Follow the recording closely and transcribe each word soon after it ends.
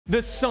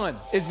The Son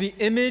is the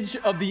image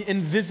of the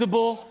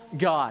invisible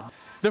God,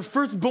 the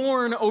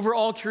firstborn over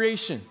all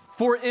creation.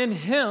 For in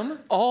him,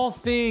 all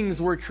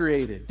things were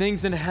created,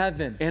 things in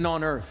heaven and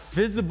on earth,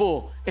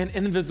 visible and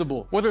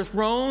invisible, whether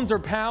thrones or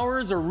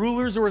powers or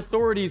rulers or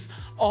authorities,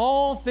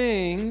 all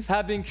things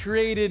have been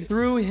created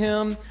through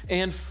him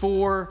and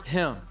for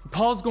him.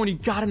 Paul's going, you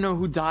got to know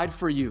who died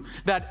for you,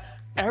 that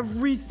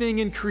everything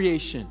in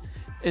creation,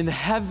 in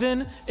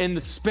heaven, in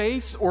the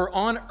space, or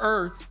on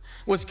earth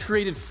was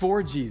created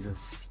for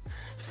Jesus,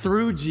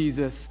 through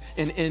Jesus,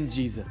 and in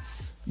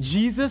Jesus.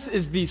 Jesus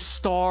is the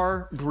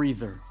star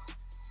breather.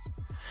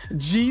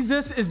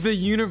 Jesus is the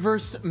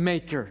universe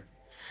maker.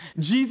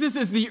 Jesus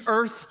is the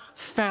earth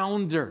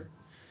founder.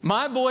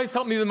 My boys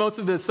helped me the most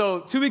of this. So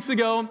 2 weeks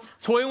ago,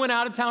 Toy went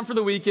out of town for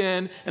the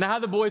weekend, and I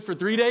had the boys for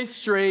 3 days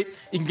straight.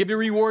 You can give me a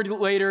reward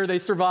later. They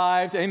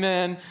survived.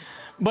 Amen.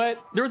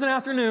 But there was an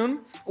afternoon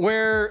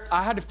where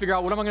I had to figure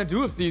out what am I going to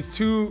do with these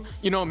two,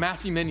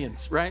 Massey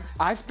minions, right?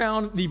 I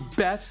found the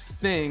best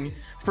thing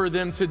for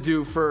them to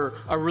do for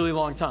a really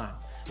long time.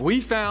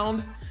 We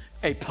found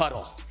a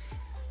puddle.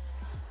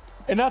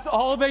 And that's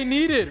all they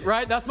needed,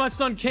 right? That's my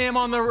son Cam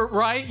on the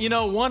right,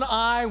 one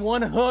eye,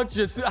 one hook,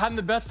 just having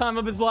the best time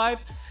of his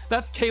life.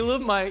 That's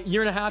Caleb, my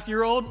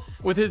 1.5-year-old,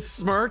 with his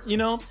smirk,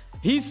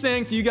 He's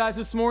saying to you guys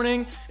this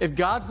morning, if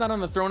God's not on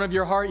the throne of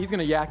your heart, he's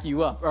going to yak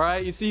you up, all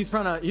right? You see,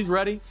 he's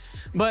ready.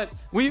 But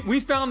we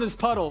found this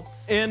puddle.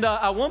 And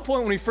at one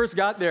point when we first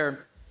got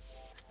there,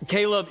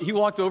 Caleb, he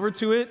walked over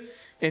to it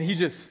and he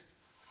just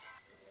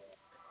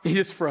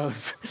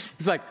froze.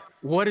 He's like,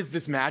 what is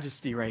this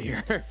majesty right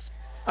here?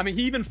 I mean,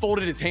 he even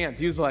folded his hands.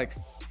 He was like,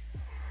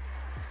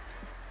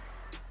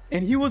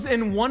 and he was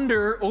in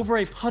wonder over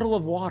a puddle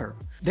of water.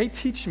 They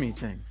teach me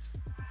things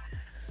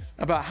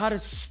about how to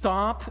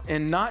stop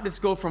and not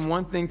just go from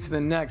one thing to the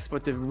next,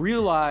 but to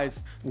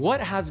realize what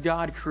has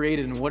God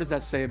created and what does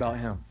that say about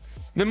him.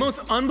 The most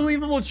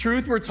unbelievable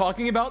truth we're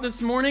talking about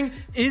this morning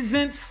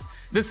isn't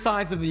the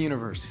size of the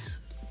universe.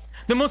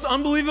 The most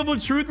unbelievable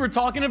truth we're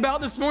talking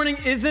about this morning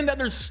isn't that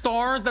there's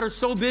stars that are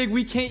so big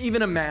we can't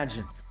even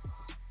imagine.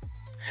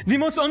 The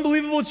most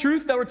unbelievable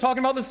truth that we're talking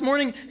about this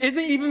morning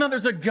isn't even that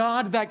there's a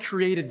God that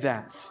created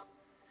that.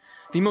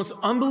 The most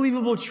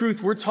unbelievable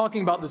truth we're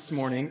talking about this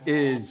morning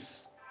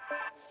is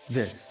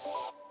this.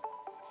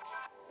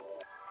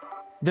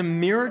 The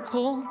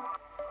miracle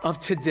of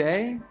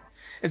today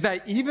is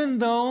that even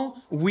though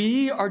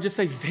we are just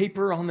a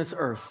vapor on this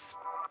earth,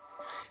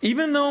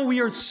 even though we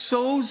are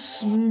so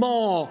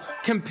small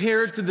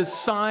compared to the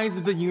size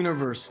of the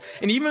universe,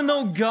 and even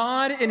though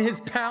God in his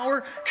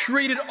power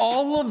created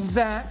all of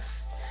that,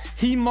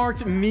 he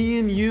marked me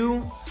and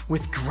you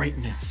with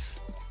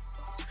greatness.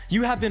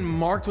 You have been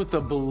marked with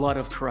the blood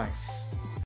of Christ.